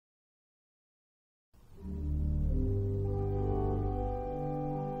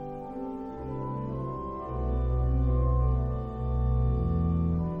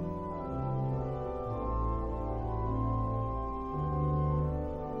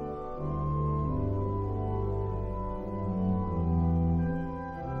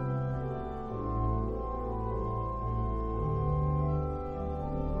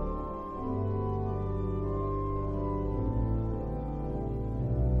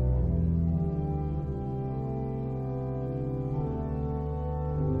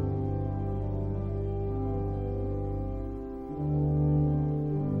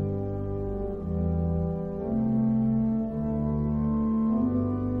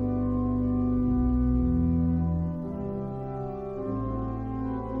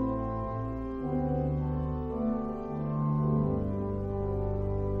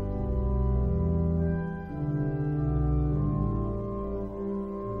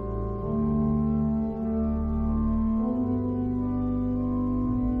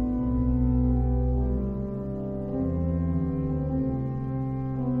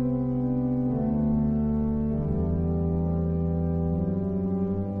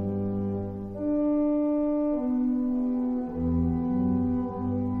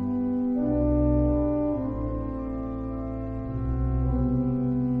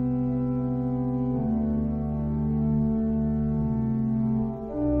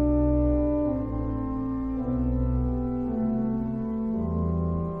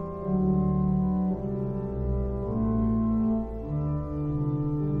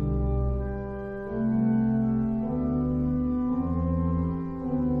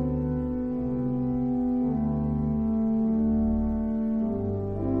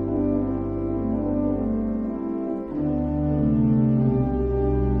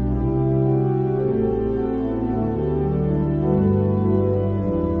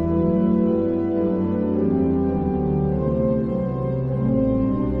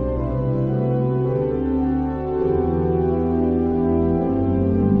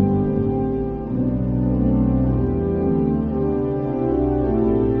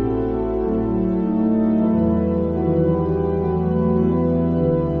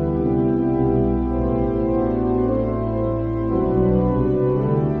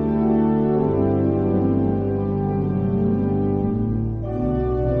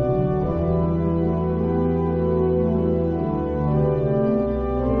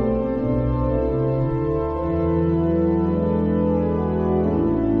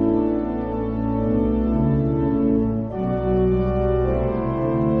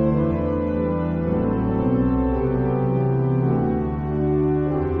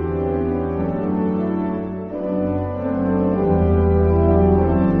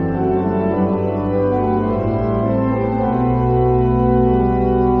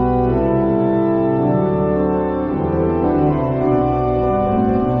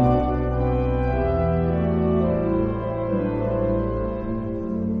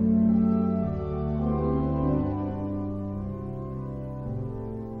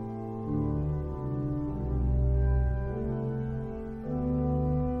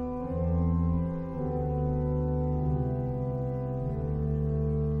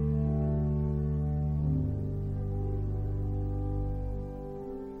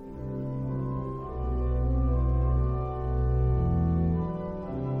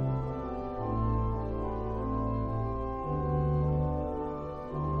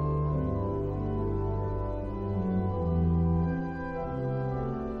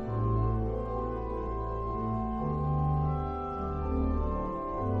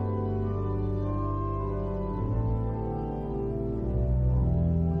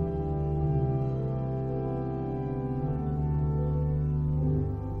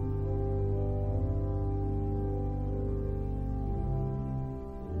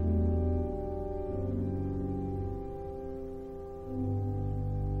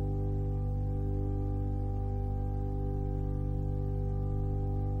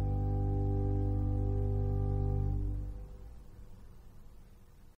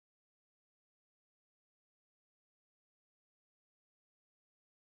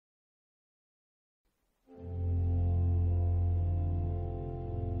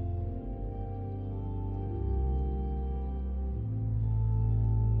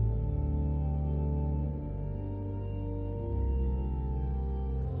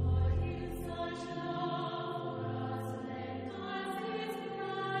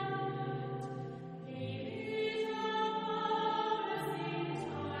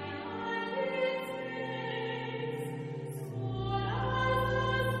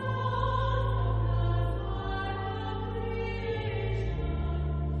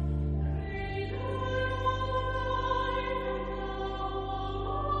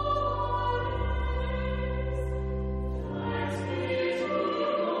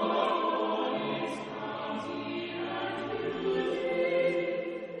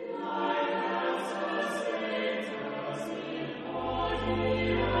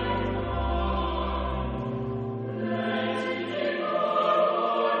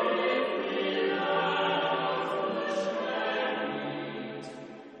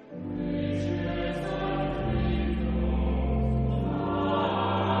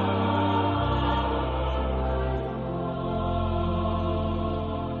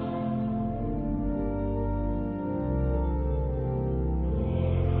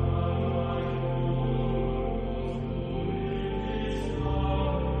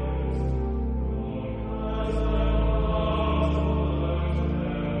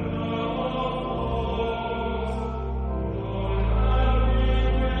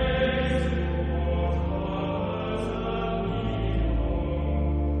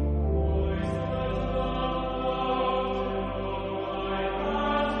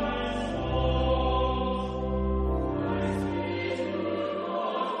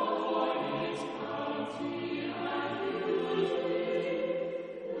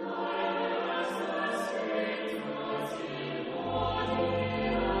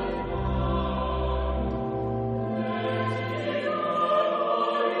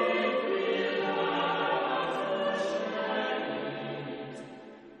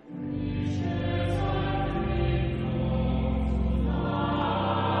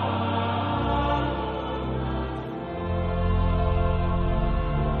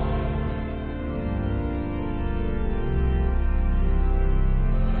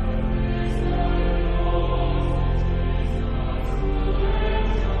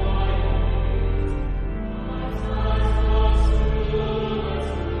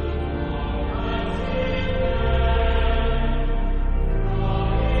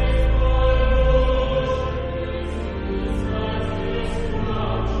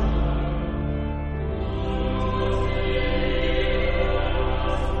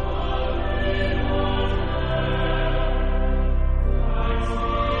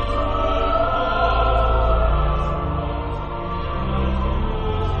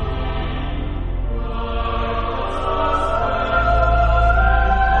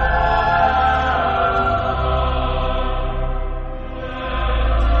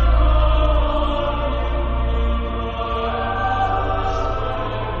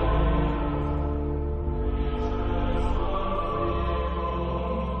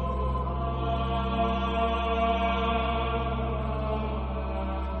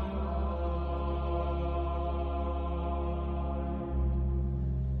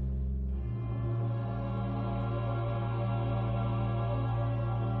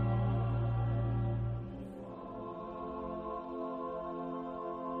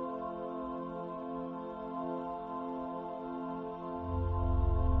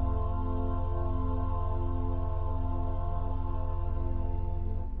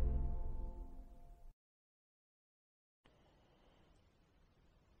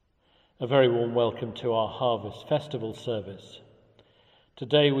A very warm welcome to our Harvest Festival service.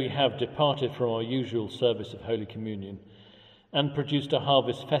 Today we have departed from our usual service of Holy Communion and produced a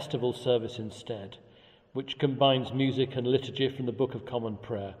Harvest Festival service instead, which combines music and liturgy from the Book of Common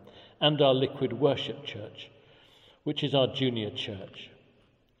Prayer and our Liquid Worship Church, which is our junior church.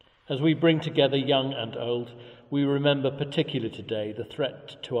 As we bring together young and old, we remember particularly today the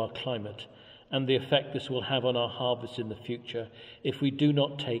threat to our climate and the effect this will have on our harvest in the future if we do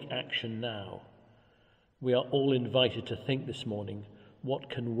not take action now. We are all invited to think this morning, what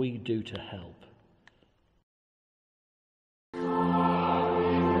can we do to help?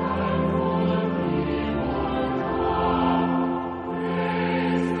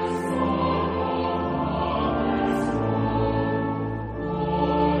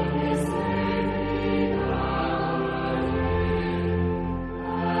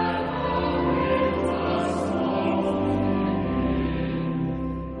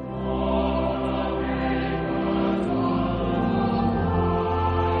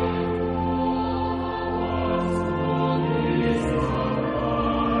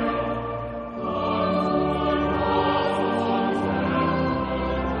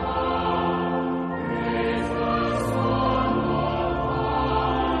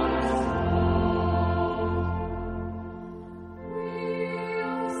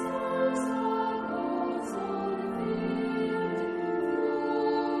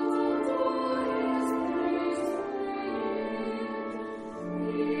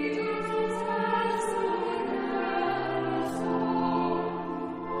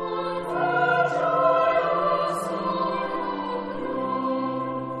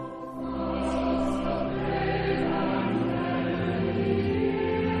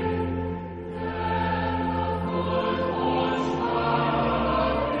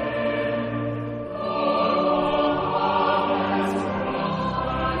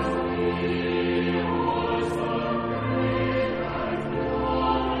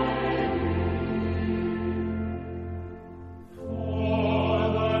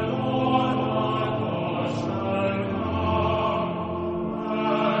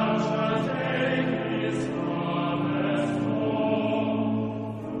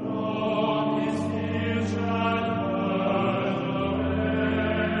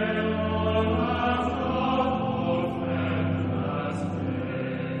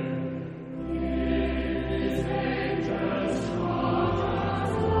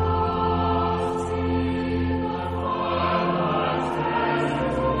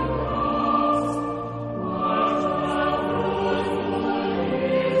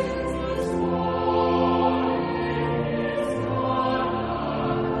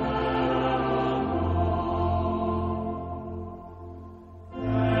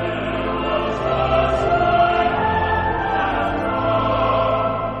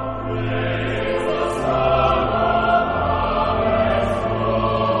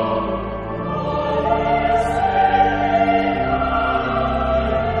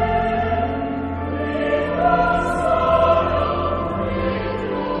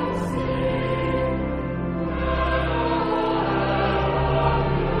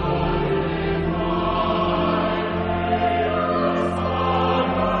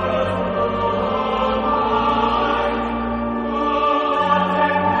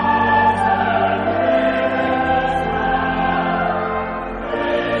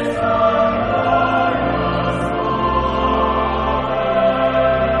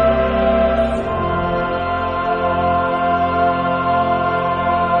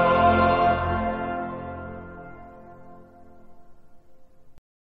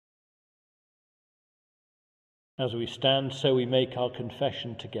 As we stand, so we make our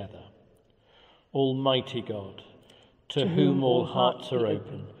confession together. Almighty God, to whom all hearts are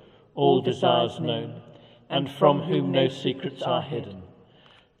open, all desires known, and from whom no secrets are hidden,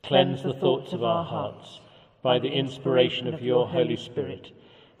 cleanse the thoughts of our hearts by the inspiration of your Holy Spirit,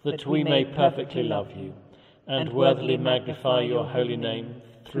 that we may perfectly love you and worthily magnify your holy name,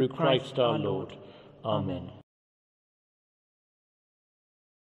 through Christ our Lord. Amen.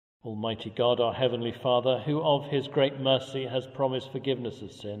 Almighty God, our heavenly Father, who of his great mercy has promised forgiveness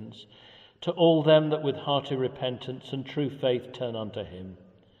of sins to all them that with hearty repentance and true faith turn unto him,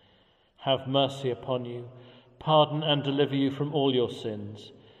 have mercy upon you, pardon and deliver you from all your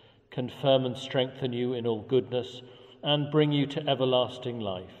sins, confirm and strengthen you in all goodness, and bring you to everlasting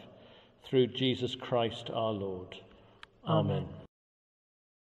life, through Jesus Christ our Lord. Amen.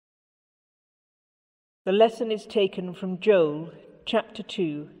 The lesson is taken from Joel chapter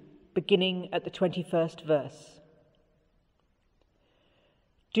 2, beginning at the 21st verse.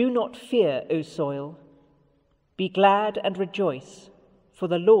 Do not fear, O soil. Be glad and rejoice, for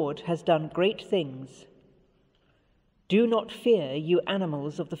the Lord has done great things. Do not fear, you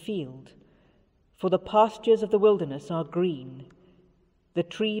animals of the field, for the pastures of the wilderness are green. The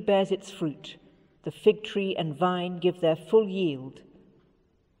tree bears its fruit, the fig tree and vine give their full yield.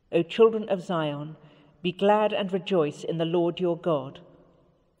 O children of Zion, be glad and rejoice in the Lord your God,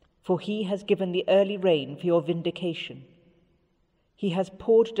 for he has given the early rain for your vindication. He has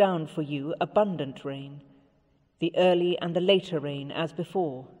poured down for you abundant rain, the early and the later rain as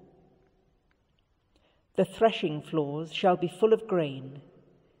before. The threshing floors shall be full of grain.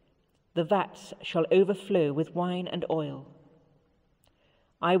 The vats shall overflow with wine and oil.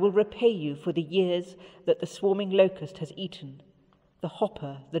 I will repay you for the years that the swarming locust has eaten, the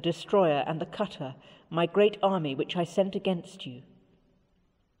hopper, the destroyer, and the cutter, my great army which I sent against you.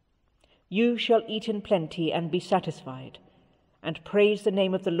 You shall eat in plenty and be satisfied, and praise the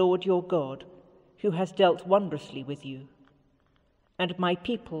name of the Lord your God, who has dealt wondrously with you. And my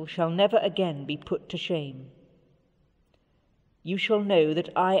people shall never again be put to shame. You shall know that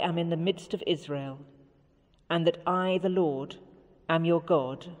I am in the midst of Israel, and that I, the Lord, am your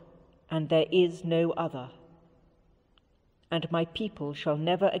God, and there is no other. And my people shall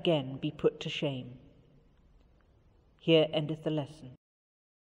never again be put to shame. Here endeth the lesson.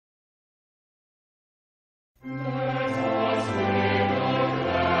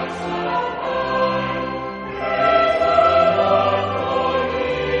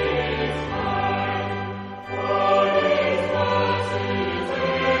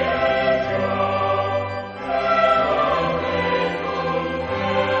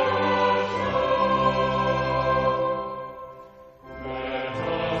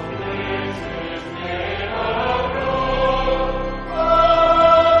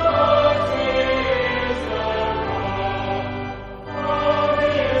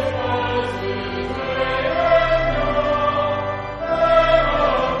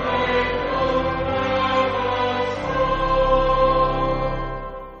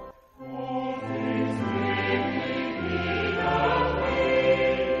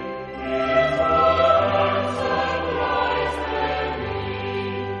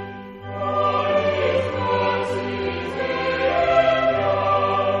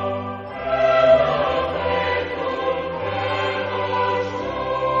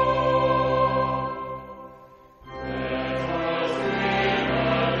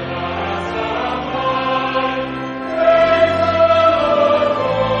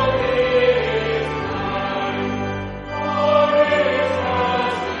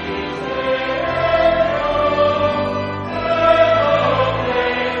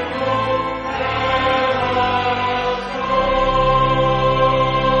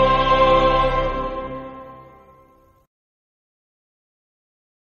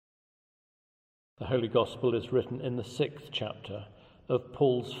 The Holy Gospel is written in the 6th chapter of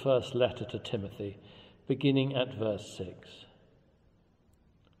Paul's first letter to Timothy, beginning at verse 6.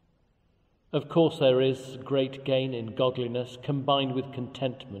 Of course there is great gain in godliness combined with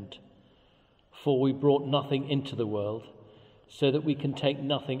contentment, for we brought nothing into the world, so that we can take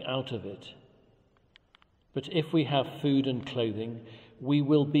nothing out of it. But if we have food and clothing, we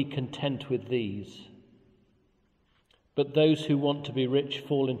will be content with these. But those who want to be rich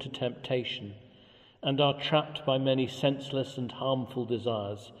fall into temptation, and are trapped by many senseless and harmful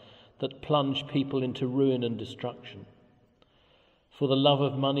desires that plunge people into ruin and destruction. For the love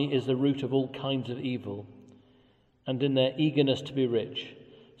of money is the root of all kinds of evil, and in their eagerness to be rich,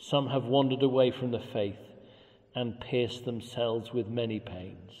 some have wandered away from the faith and pierced themselves with many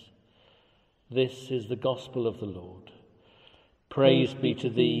pains. This is the gospel of the Lord. Praise be to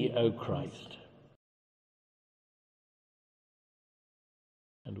thee, O Christ.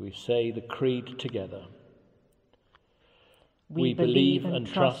 we say the creed together. We believe and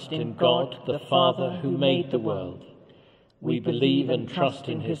trust in God, the Father who made the world. We believe and trust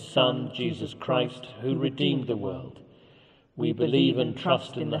in his Son, Jesus Christ, who redeemed the world. We believe and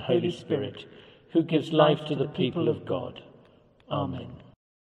trust in the Holy Spirit, who gives life to the people of God. Amen.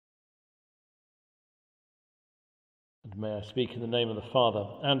 And may I speak in the name of the Father,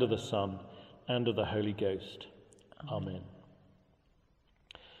 and of the Son, and of the Holy Ghost. Amen.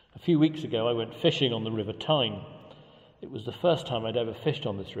 A few weeks ago I went fishing on the River Tyne. It was the first time I'd ever fished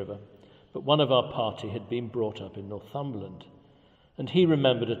on this river, but one of our party had been brought up in Northumberland, and he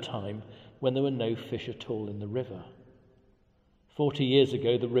remembered a time when there were no fish at all in the river. 40 years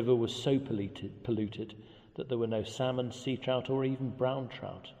ago the river was so polluted that there were no salmon, sea trout or even brown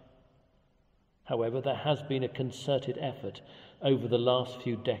trout. However, there has been a concerted effort over the last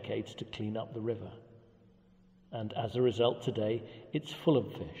few decades to clean up the river. And as a result today, it's full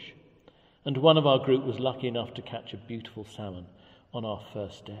of fish. And one of our group was lucky enough to catch a beautiful salmon on our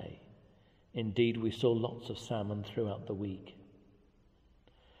first day. Indeed, we saw lots of salmon throughout the week.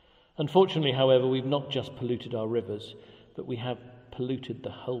 Unfortunately, however, we've not just polluted our rivers, but we have polluted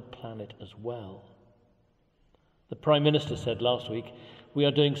the whole planet as well. The Prime Minister said last week, we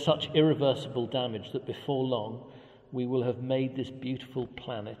are doing such irreversible damage that before long we will have made this beautiful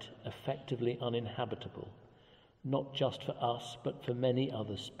planet effectively uninhabitable, not just for us, but for many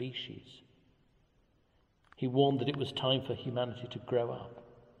other species. He warned that it was time for humanity to grow up.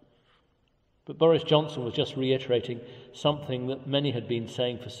 But Boris Johnson was just reiterating something that many had been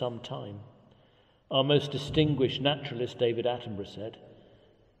saying for some time. Our most distinguished naturalist, David Attenborough, said,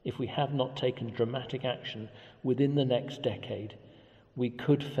 if we have not taken dramatic action within the next decade, we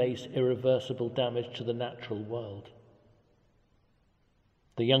could face irreversible damage to the natural world.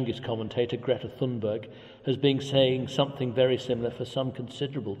 The youngest commentator, Greta Thunberg, has been saying something very similar for some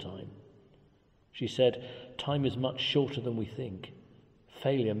considerable time. She said, time is much shorter than we think.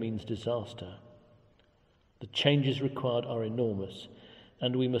 Failure means disaster. The changes required are enormous,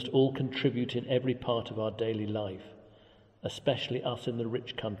 and we must all contribute in every part of our daily life, especially us in the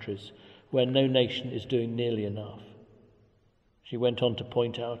rich countries where no nation is doing nearly enough. She went on to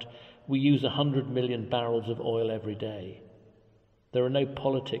point out, we use 100 million barrels of oil every day. There are no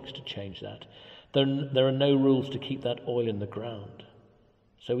politics to change that. There are no rules to keep that oil in the ground.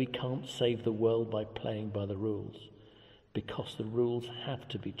 So we can't save the world by playing by the rules, because the rules have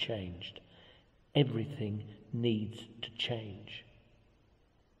to be changed. Everything needs to change.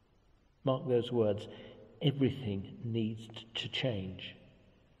 Mark those words, everything needs to change.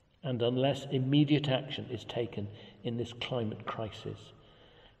 And unless immediate action is taken in this climate crisis,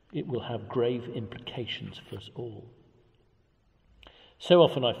 it will have grave implications for us all. So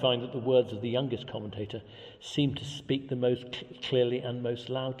often I find that the words of the youngest commentator seem to speak the most clearly and most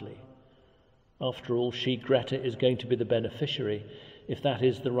loudly. After all, she, Greta, is going to be the beneficiary, if that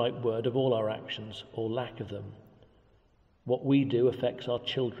is the right word, of all our actions or lack of them. What we do affects our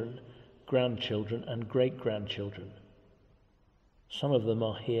children, grandchildren and great-grandchildren. Some of them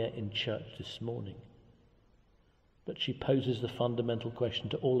are here in church this morning. But she poses the fundamental question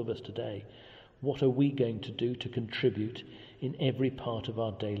to all of us today. What are we going to do to contribute in every part of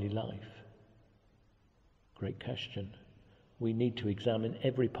our daily life? Great question. We need to examine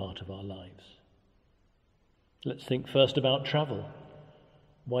every part of our lives. Let's think first about travel.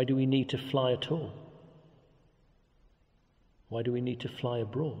 Why do we need to fly at all? Why do we need to fly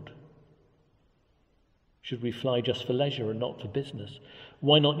abroad? Should we fly just for leisure and not for business?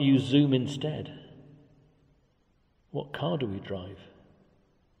 Why not use Zoom instead? What car do we drive?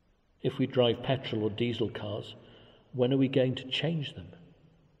 If we drive petrol or diesel cars, when are we going to change them?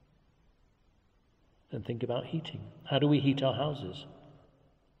 And think about heating. How do we heat our houses?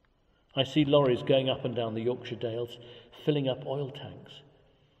 I see lorries going up and down the Yorkshire Dales, filling up oil tanks,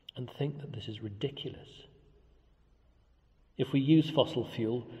 and think that this is ridiculous. If we use fossil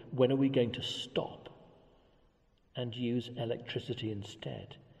fuel, when are we going to stop and use electricity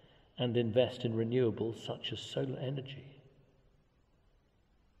instead and invest in renewables such as solar energy?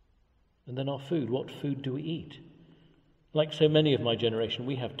 And then our food. What food do we eat? Like so many of my generation,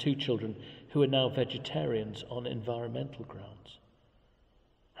 we have 2 children who are now vegetarians on environmental grounds.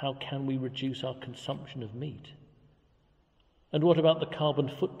 How can we reduce our consumption of meat? And what about the carbon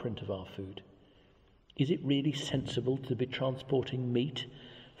footprint of our food? Is it really sensible to be transporting meat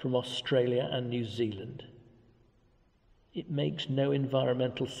from Australia and New Zealand? It makes no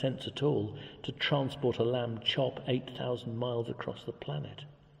environmental sense at all to transport a lamb chop 8,000 miles across the planet.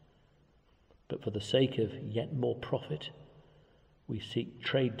 But for the sake of yet more profit, we seek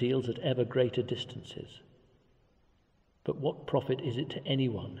trade deals at ever greater distances. But what profit is it to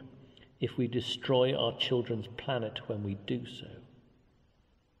anyone if we destroy our children's planet when we do so?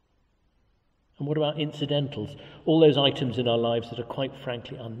 And what about incidentals, all those items in our lives that are quite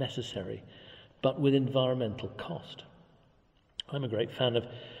frankly unnecessary, but with environmental cost? I'm a great fan of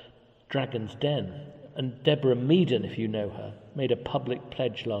Dragon's Den, and Deborah Meaden, if you know her, made a public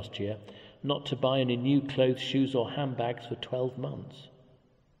pledge last year not to buy any new clothes, shoes or handbags for 12 months.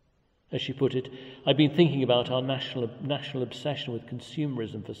 As she put it, I've been thinking about our national obsession with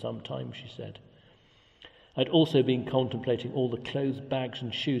consumerism for some time, she said. I'd also been contemplating all the clothes, bags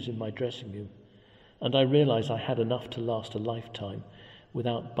and shoes in my dressing room, and I realised I had enough to last a lifetime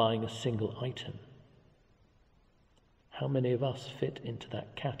without buying a single item. How many of us fit into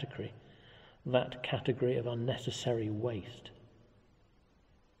that category of unnecessary waste?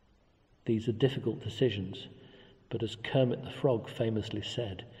 These are difficult decisions, but as Kermit the Frog famously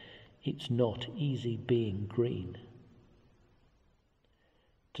said, it's not easy being green.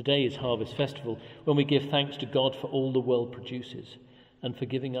 Today is Harvest Festival, when we give thanks to God for all the world produces and for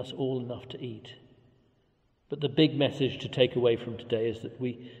giving us all enough to eat. But the big message to take away from today is that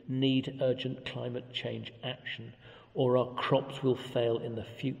we need urgent climate change action, or our crops will fail in the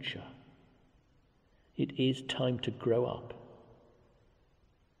future. It is time to grow up.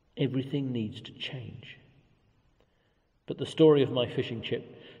 Everything needs to change. But the story of my fishing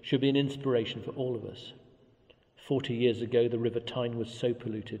chip should be an inspiration for all of us. 40 years ago, the River Tyne was so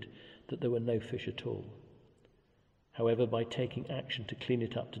polluted that there were no fish at all. However, by taking action to clean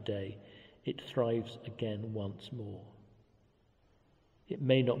it up today, it thrives again once more. It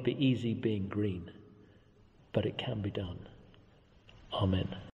may not be easy being green, but it can be done.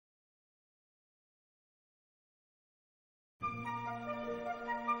 Amen.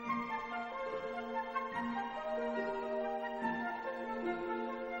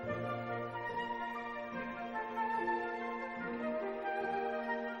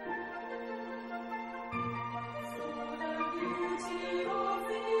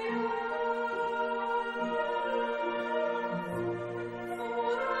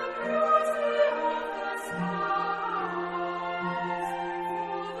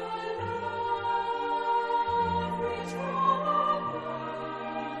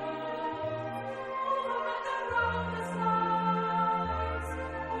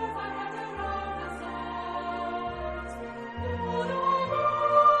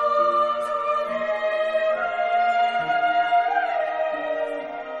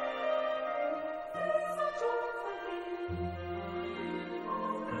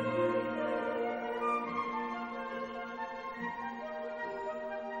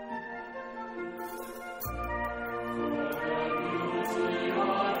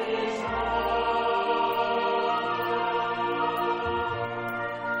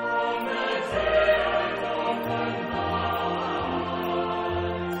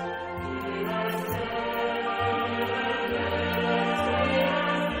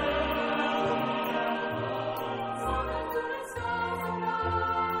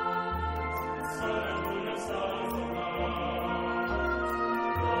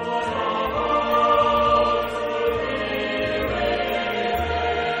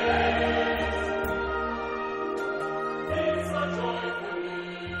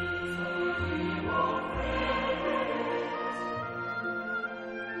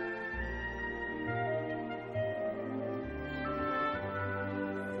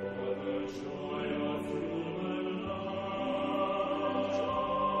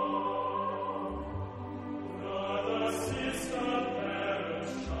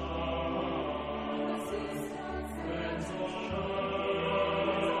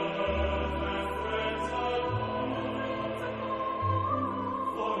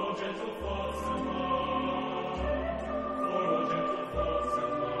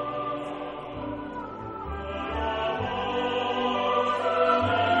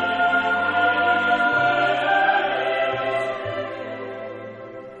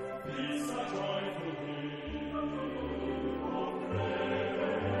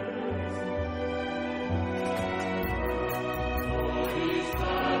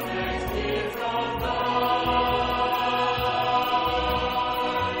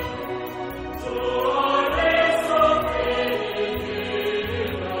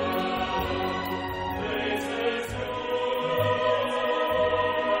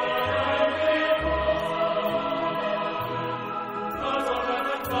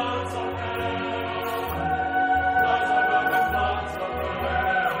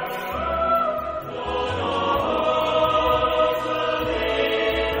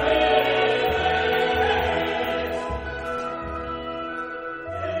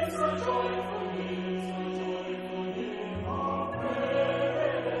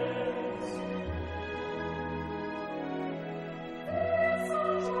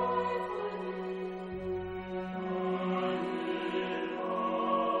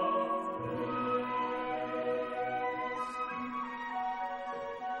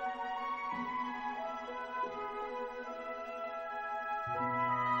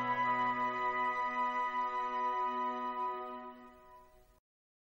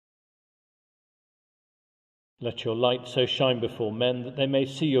 Let your light so shine before men that they may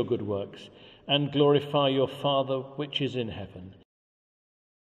see your good works and glorify your Father which is in heaven.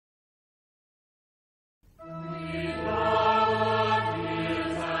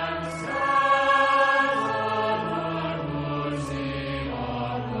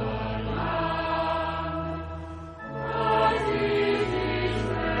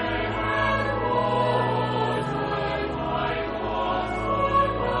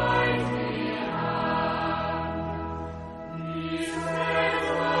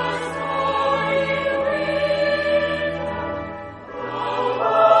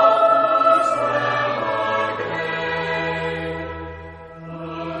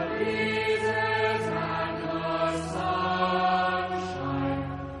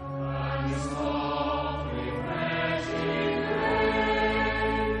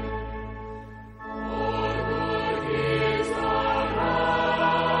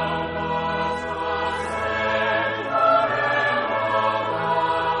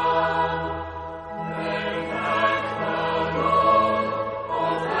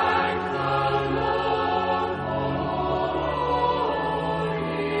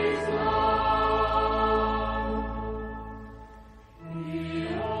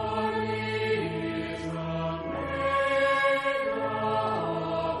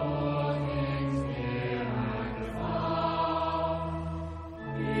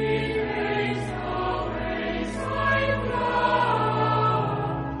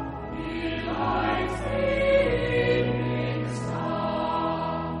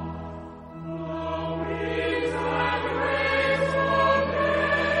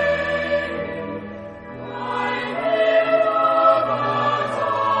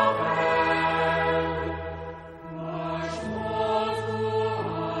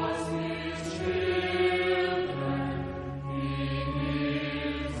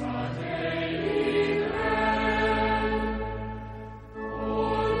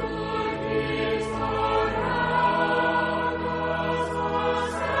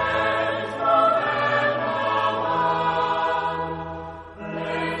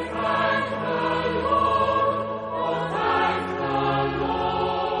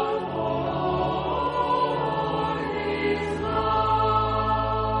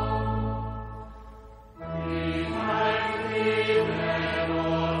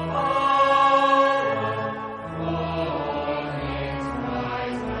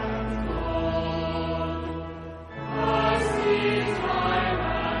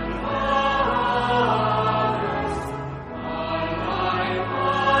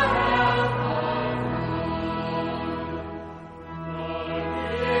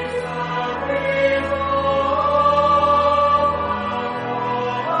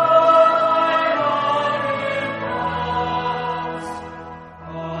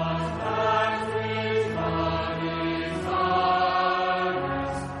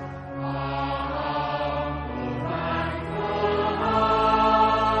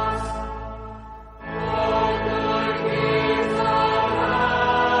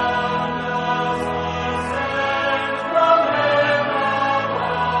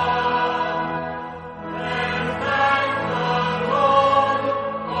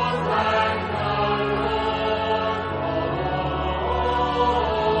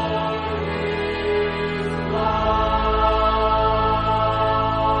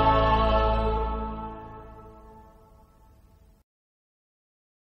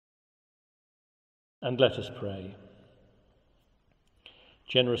 And let us pray.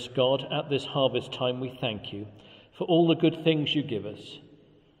 Generous God, at this harvest time we thank you for all the good things you give us.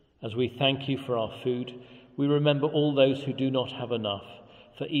 As we thank you for our food, we remember all those who do not have enough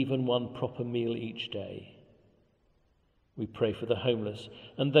for even one proper meal each day. We pray for the homeless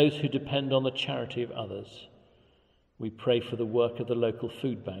and those who depend on the charity of others. We pray for the work of the local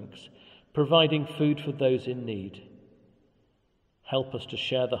food banks, providing food for those in need. Help us to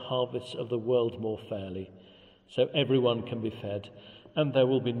share the harvests of the world more fairly, so everyone can be fed and there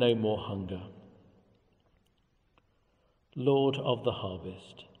will be no more hunger. Lord of the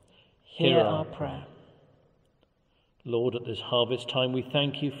harvest, hear our prayer. Lord, at this harvest time we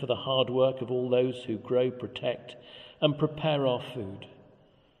thank you for the hard work of all those who grow, protect and prepare our food,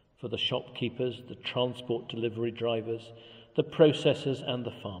 for the shopkeepers, the transport delivery drivers, the processors and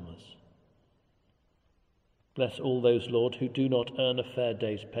the farmers. Bless all those, Lord, who do not earn a fair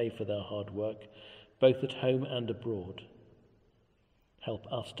day's pay for their hard work, both at home and abroad. Help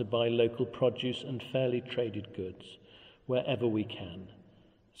us to buy local produce and fairly traded goods wherever we can,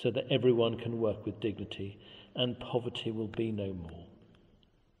 so that everyone can work with dignity and poverty will be no more.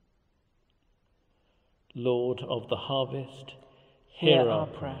 Lord of the harvest, hear our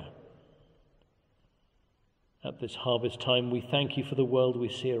prayer. At this harvest time, we thank you for the world we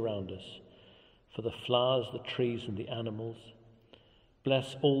see around us, for the flowers, the trees, and the animals.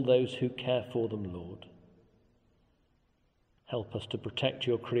 Bless all those who care for them, Lord. Help us to protect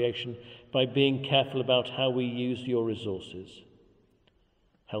your creation by being careful about how we use your resources.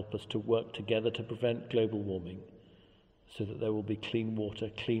 Help us to work together to prevent global warming, so that there will be clean water,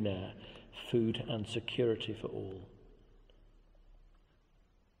 clean air, food, and security for all.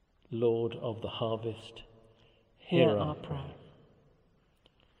 Lord of the harvest, hear our prayer.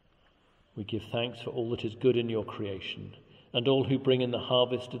 We give thanks for all that is good in your creation, and all who bring in the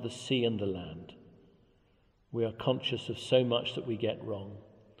harvest of the sea and the land. We are conscious of so much that we get wrong,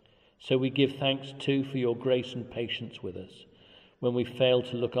 so we give thanks too for your grace and patience with us when we fail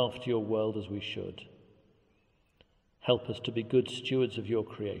to look after your world as we should. Help us to be good stewards of your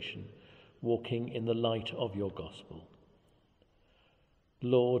creation, walking in the light of your gospel.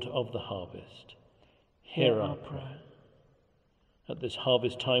 Lord of the harvest, hear our prayer. At this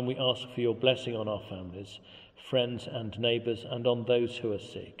harvest time, we ask for your blessing on our families, friends and neighbours, and on those who are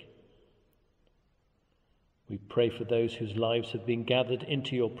sick. We pray for those whose lives have been gathered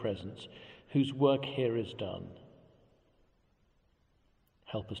into your presence, whose work here is done.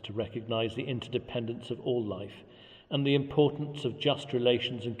 Help us to recognise the interdependence of all life and the importance of just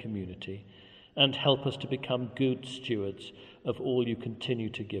relations and community, and help us to become good stewards of all you continue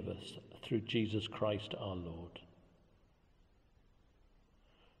to give us through Jesus Christ our Lord.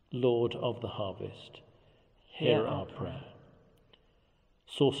 Lord of the harvest, hear our prayer.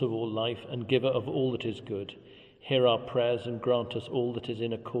 Source of all life and giver of all that is good, hear our prayers and grant us all that is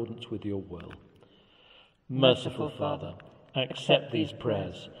in accordance with your will. Merciful Father, accept these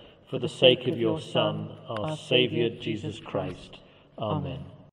prayers for the sake of your Son, our Saviour, Jesus Christ. Amen.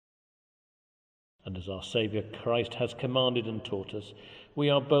 And as our Saviour Christ has commanded and taught us, we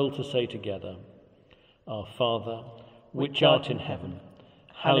are bold to say together, Our Father, which art in heaven,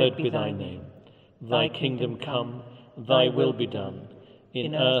 hallowed be thy name. Thy kingdom come, thy will be done,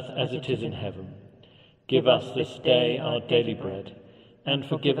 in earth as it is in heaven. Give us this day our daily bread, and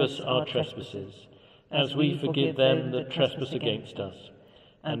forgive us our trespasses, as we forgive them that trespass against us.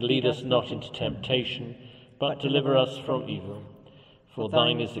 And lead us not into temptation, but deliver us from evil. For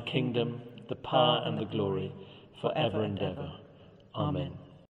thine is the kingdom, the power, and the glory, for ever and ever. Amen.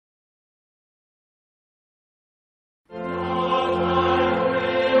 Lord,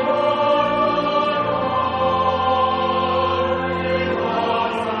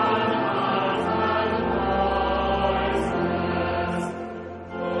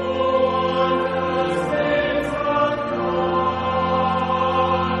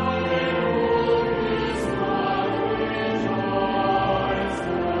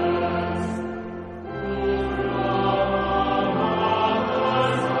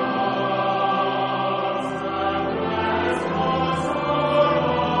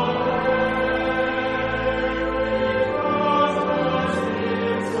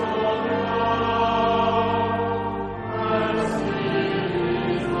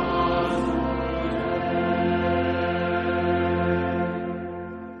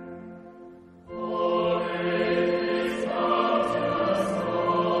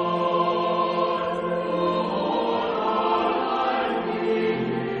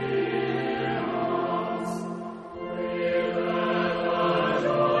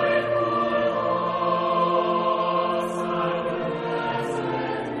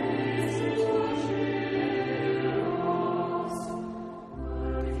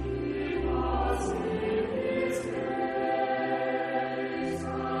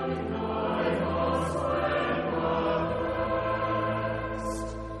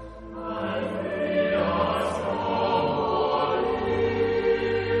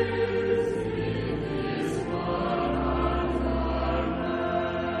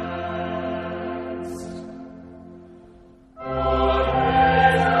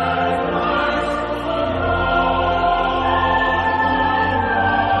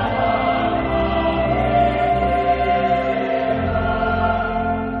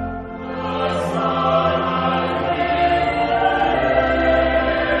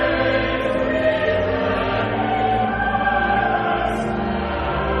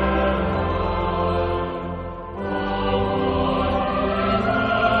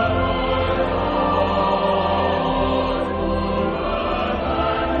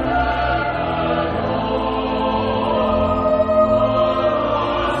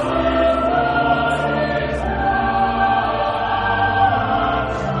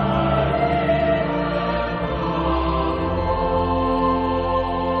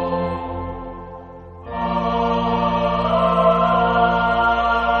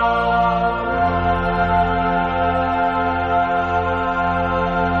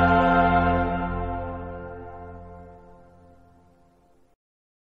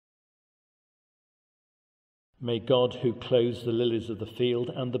 May God, who clothes the lilies of the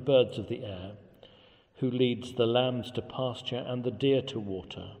field and the birds of the air, who leads the lambs to pasture and the deer to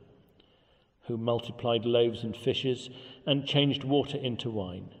water, who multiplied loaves and fishes and changed water into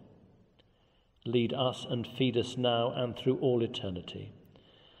wine, lead us and feed us now and through all eternity.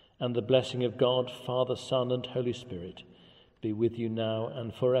 And the blessing of God, Father, Son, and Holy Spirit be with you now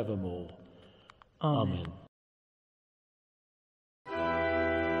and forevermore. Amen. Amen.